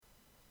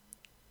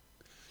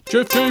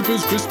Jeff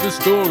Japers' Christmas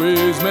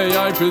stories, may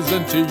I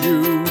present to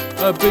you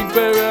a big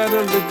bear and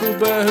a little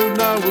bear who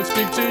now will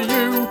speak to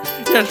you.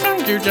 Yes,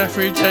 thank you,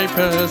 Jeffrey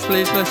Japers.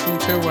 Please listen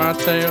to our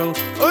tale.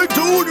 I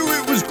told you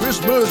it was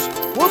Christmas.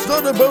 What's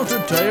that about a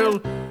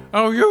tale?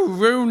 Oh, you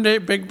ruined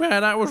it, Big Bear.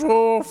 That was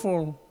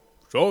awful.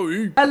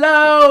 Sorry.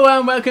 Hello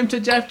and welcome to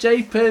Jeff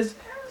Japers'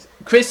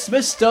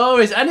 Christmas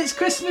stories, and it's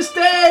Christmas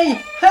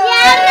Day. Hooray!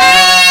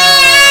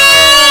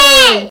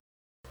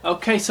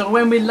 Okay, so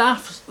when we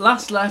last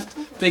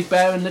left Big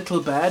Bear and Little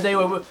Bear, they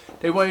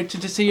wanted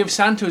to see if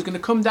Santa was going to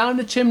come down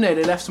the chimney.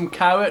 They left some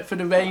carrot for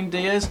the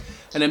reindeers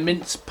and a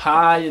mince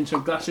pie and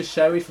some glass of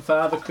sherry for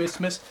Father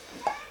Christmas.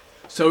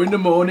 So in the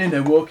morning,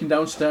 they're walking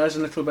downstairs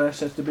and Little Bear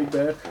says to Big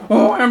Bear,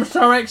 "Oh, I'm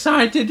so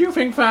excited. Do you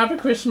think Father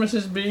Christmas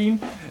has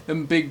been?"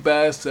 And Big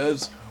Bear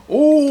says,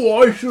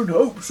 "Oh, I should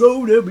hope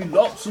so. There'll be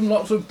lots and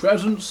lots of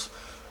presents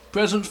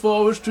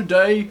for us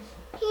today."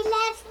 He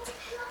left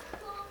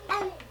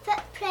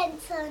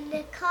footprints on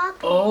the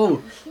carpet.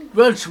 "Oh,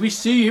 well, shall we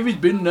see if he's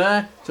been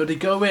there?" So they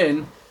go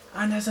in,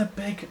 and there's a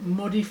big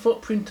muddy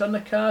footprint on the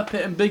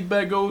carpet, and Big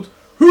Bear goes,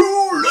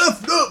 "Who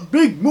left that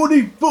big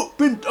muddy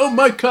footprint on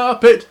my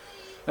carpet?"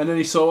 and then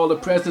he saw all the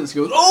presents. He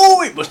goes,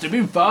 "Oh, it must have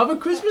been Father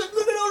Christmas.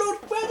 Look at all those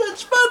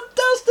presents.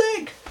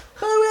 Fantastic.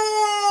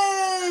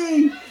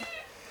 Hooray!"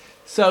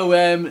 So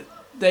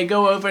they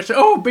go over and say,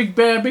 "Oh, Big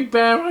Bear,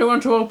 I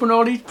want to open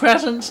all these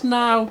presents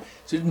now."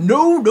 He says,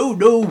 No.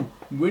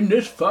 In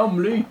this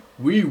family,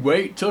 we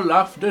wait till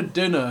after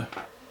dinner.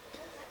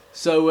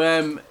 So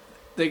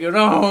they go,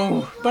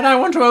 "Oh, but I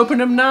want to open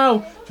them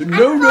now." So,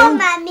 No,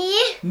 Mummy.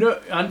 No,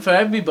 and for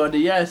everybody,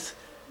 yes.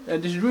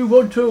 And they say, "We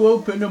want to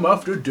open them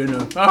after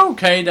dinner."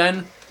 Okay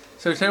then.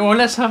 So they say, "Well,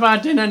 let's have our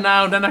dinner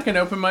now, then I can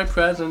open my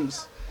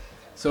presents."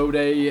 So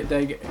they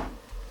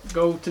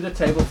go to the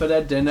table for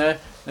their dinner,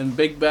 and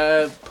Big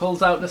Bear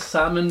pulls out the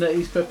salmon that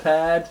he's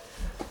prepared,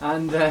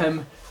 and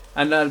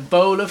a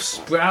bowl of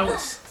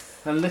sprouts,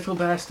 and Little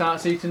Bear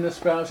starts eating the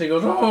sprouts. He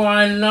goes, "Oh,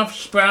 I love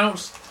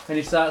sprouts," and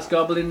he starts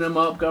gobbling them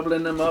up,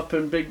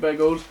 and Big Bear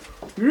goes,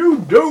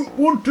 "You don't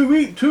want to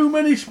eat too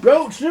many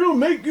sprouts, it'll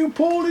make you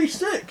poorly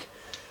sick."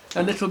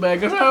 And Little Bear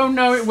goes, "Oh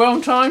no, it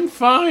won't, I'm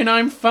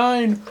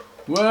fine."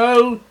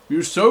 "Well,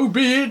 you so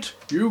be it.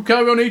 You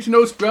carry on eating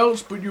those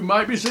sprouts, but you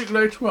might be sick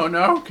later on."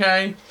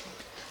 Okay,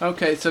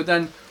 so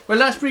then, well,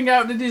 let's bring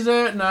out the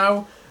dessert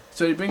now.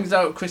 So he brings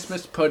out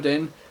Christmas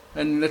pudding,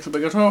 and Little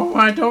Bear goes, "Oh,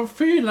 I don't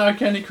feel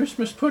like any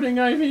Christmas pudding.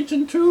 I've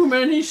eaten too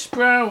many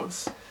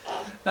sprouts."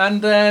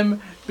 And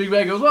Big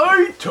Bear goes,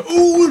 "I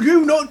told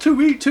you not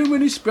to eat too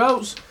many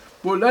sprouts.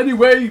 Well,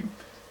 anyway,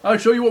 I'll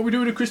show you what we do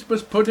with a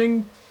Christmas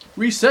pudding.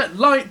 We set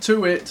light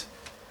to it."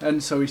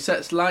 And so he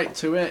sets light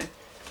to it,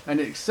 and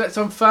it sets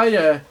on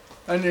fire,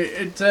 and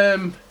it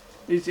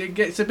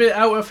gets a bit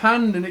out of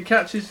hand, and it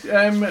catches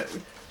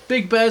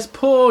Big Bear's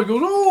paw. He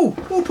goes,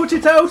 "Oh, put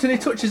it out," and he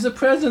touches the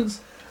presents,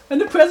 and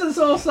the presents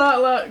all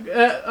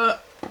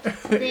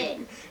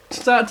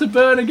start to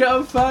burn and get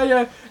on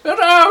fire. And,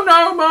 "Oh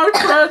no, my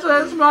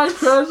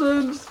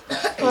presents!"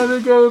 And he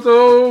goes,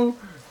 "Oh,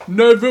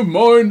 never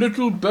mind,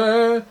 Little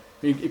Bear."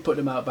 He put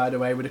them out, by the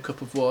way, with a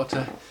cup of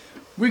water.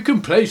 "We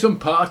can play some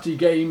party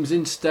games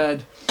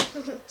instead."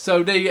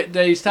 So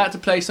they start to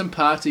play some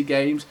party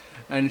games,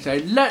 and they say,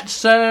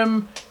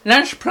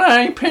 let's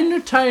play pin the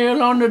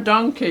tail on the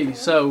donkey."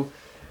 So,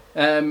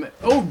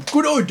 "Oh,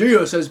 good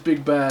idea," says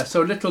Big Bear.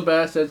 So Little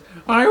Bear says,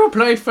 "I will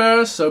play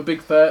first." So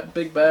Big Bear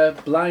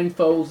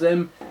blindfolds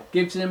him,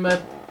 gives him a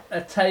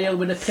tail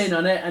with a pin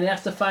on it, and he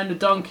has to find a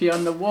donkey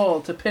on the wall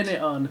to pin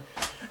it on.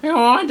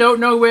 "Oh, I don't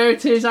know where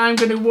it is. I'm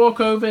going to walk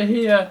over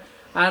here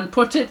and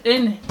put it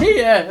in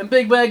here." And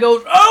Big Bear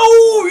goes,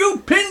 "Oh, you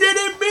pinned it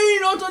in me,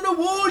 not on the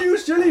wall, you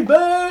silly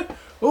bear.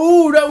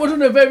 Oh, that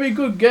wasn't a very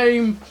good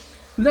game.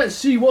 Let's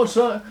see what's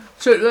up.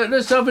 So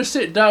let's have a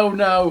sit down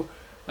now."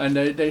 And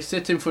they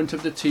sit in front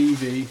of the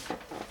TV.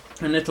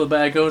 And Little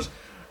Bear goes,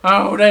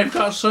 "Oh, they've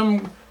got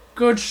some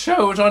good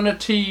shows on the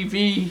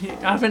TV,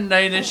 haven't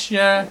they, this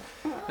year?"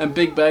 And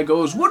Big Bear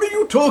goes, "What are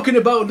you talking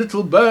about,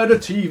 Little Bear? The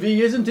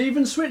TV isn't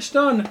even switched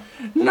on."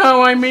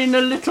 "No, I mean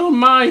the little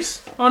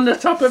mice on the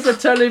top of the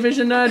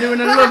television. They're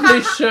doing a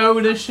lovely show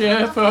this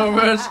year for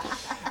us."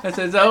 I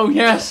says, "Oh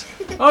yes,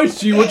 I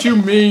see what you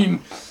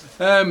mean.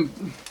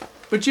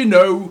 But you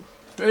know,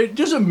 it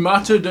doesn't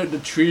matter that the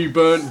tree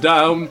burnt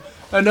down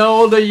and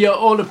all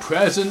the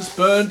presents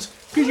burnt,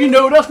 because you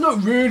know that's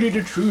not really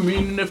the true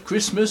meaning of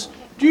Christmas.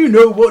 Do you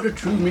know what the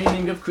true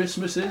meaning of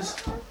Christmas is?"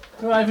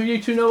 Do either of you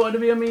two know what the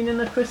real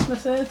meaning of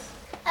Christmas is?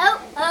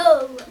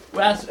 Oh.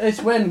 Well,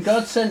 it's when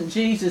God sent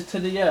Jesus to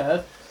the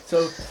earth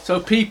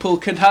so people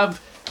could have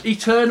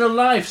eternal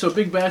life. So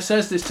Big Bear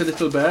says this to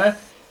Little Bear.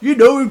 "You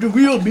know, the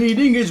real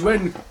meaning is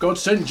when God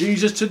sent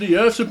Jesus to the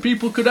earth so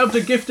people could have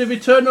the gift of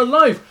eternal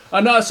life.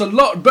 And that's a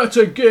lot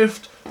better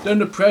gift than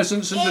the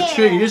presents and the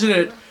tree, isn't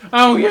it?"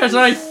 "Oh yes,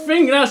 I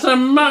think that's a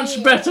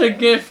much better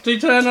gift,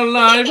 eternal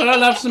life.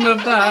 I'll have some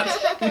of that."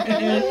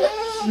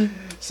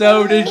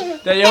 So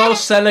they all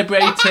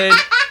celebrated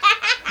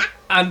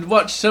and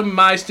watched some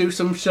mice do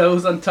some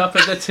shows on top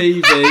of the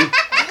TV.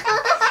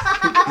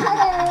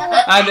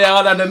 And they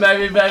all had a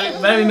very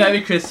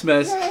Merry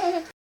Christmas.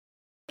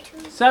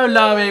 So,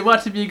 Laurie,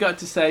 what have you got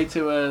to say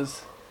to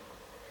us?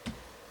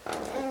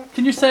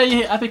 Can you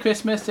say Happy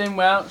Christmas in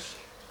Welsh?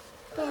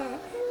 Yeah.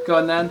 Go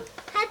on then.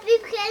 Happy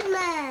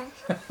Christmas.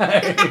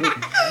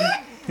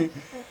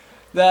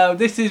 Now,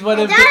 this is one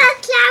of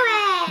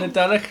Nadolig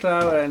Nadolig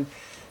Llawen.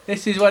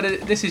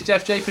 This is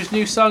Jeff Japers'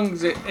 new song.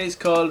 It's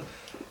called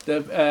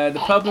the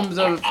Problems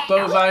of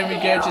Bovine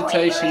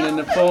Regurgitation in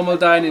a Formal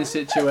Dining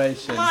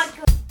Situation.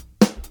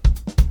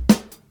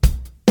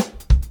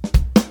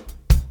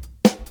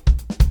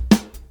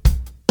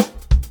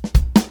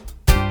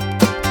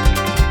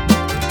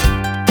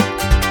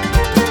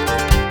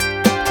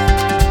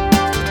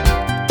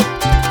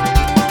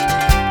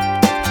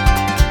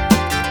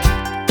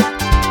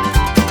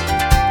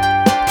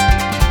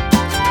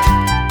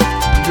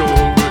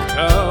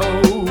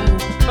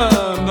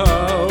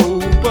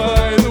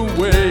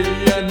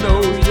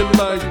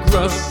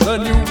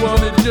 And you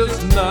want it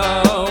just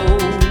now.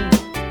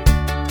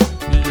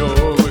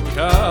 You're a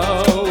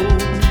cow.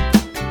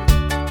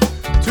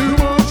 Too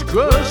much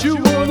grass, you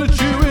wanna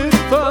chew it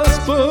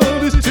fast,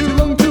 but it's too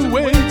long to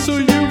wait, so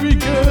you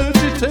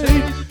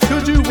regurgitate.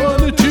 Cause you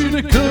wanna chew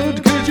the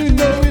cud, cause you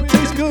know it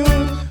tastes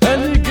good.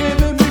 And you're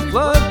giving me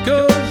flat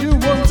cause you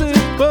want it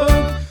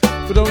bad.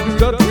 But don't do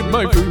that with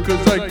my food,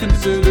 cause I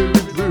consider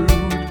it rude.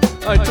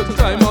 I took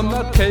time on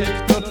that cake,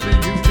 not for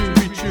you to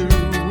rechew.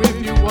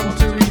 If you want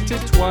to eat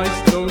it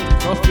twice, don't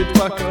cough it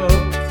back up.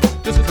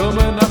 Just come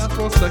and ask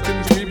for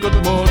seconds, we've got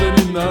more than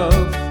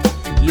enough.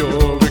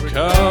 You're a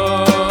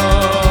cow.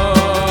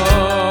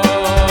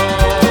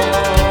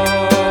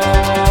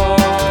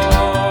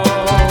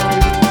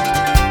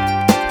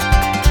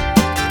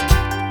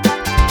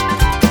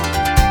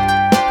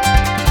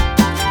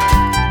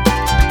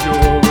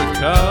 You're a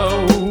cow,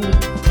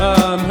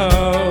 and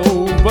how?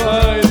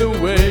 By the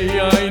way,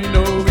 I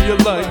know you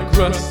like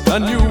grass,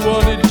 and you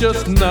want it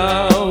just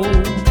now.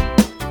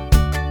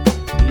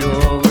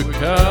 You're a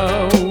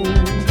cow.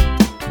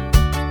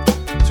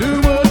 Too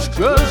much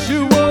grass,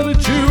 you wanna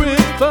chew it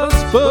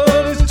fast,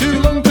 but it's too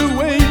long to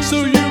wait, so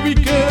you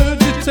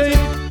regurgitate.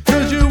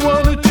 Cause you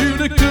wanna chew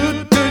the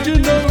cud, cause you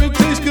know it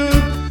tastes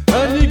good.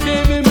 And you're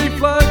giving me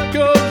flack,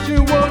 cause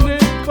you want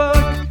it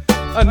back.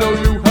 I know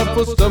you have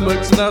full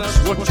stomachs, and that's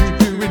what you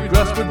do with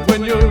grass. But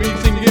when you're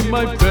eating in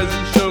my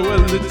presence, show a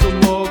little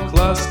more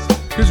class.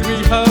 Cause we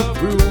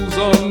have rules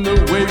on the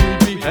way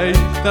we behave.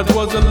 That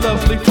was a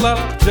lovely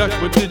flapjack,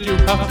 but did you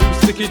have to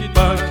stick it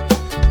back?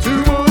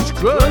 Too much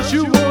grass,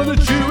 you wanna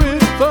chew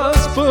it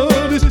fast,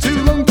 but it's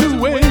too long to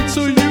wait,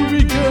 so you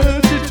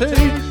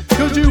regurgitate.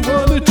 Cause you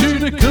wanna chew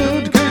the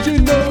cud, cause you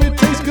know it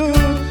tastes good.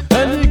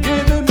 And you're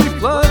giving me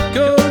flat,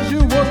 cause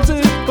you want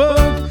it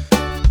back.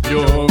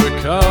 You're a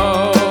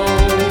cow.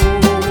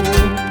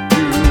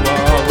 You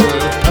are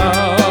a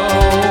cow.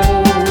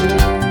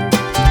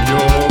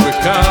 You're a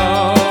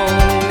cow.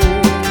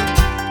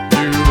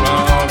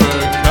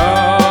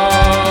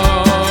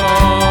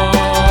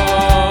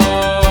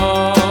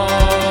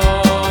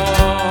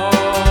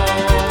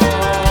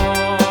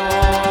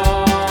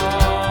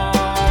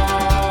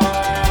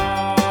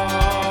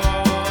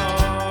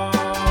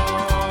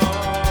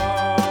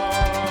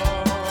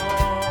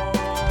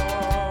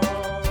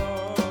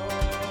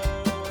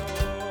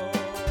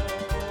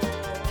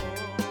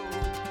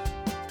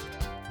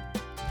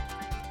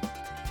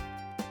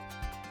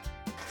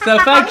 So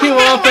thank you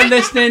all for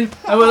listening,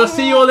 and we'll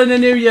see you all in the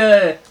new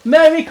year.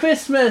 Merry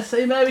Christmas!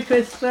 Say Merry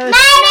Christmas!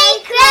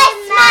 Merry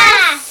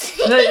Christmas!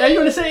 Are you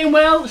going to say it in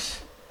Welsh?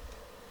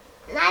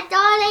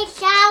 Nadolig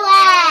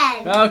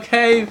Llawen.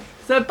 Okay,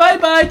 so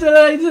bye-bye to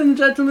ladies and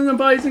gentlemen and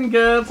boys and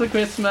girls for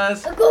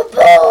Christmas. Good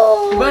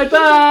boy.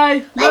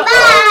 Bye-bye!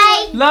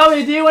 Bye-bye.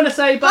 Laurie, do you want to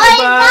say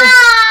bye-bye?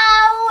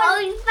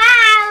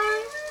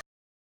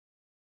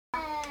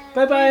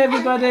 Bye-bye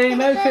everybody,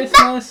 Merry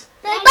Christmas!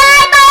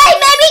 Bye-bye,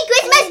 Merry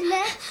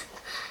Christmas!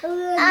 Hold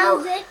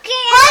on,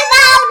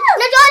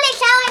 Nadolig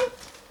Llawen.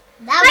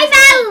 Nadolig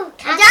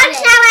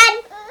Llawen.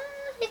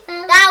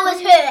 That was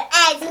her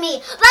and me.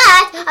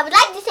 But I would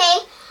like to say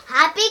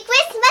Happy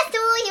Christmas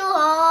to you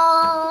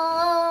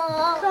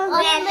all.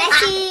 When the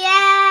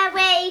year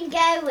we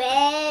go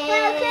away.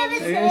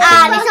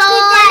 And it's all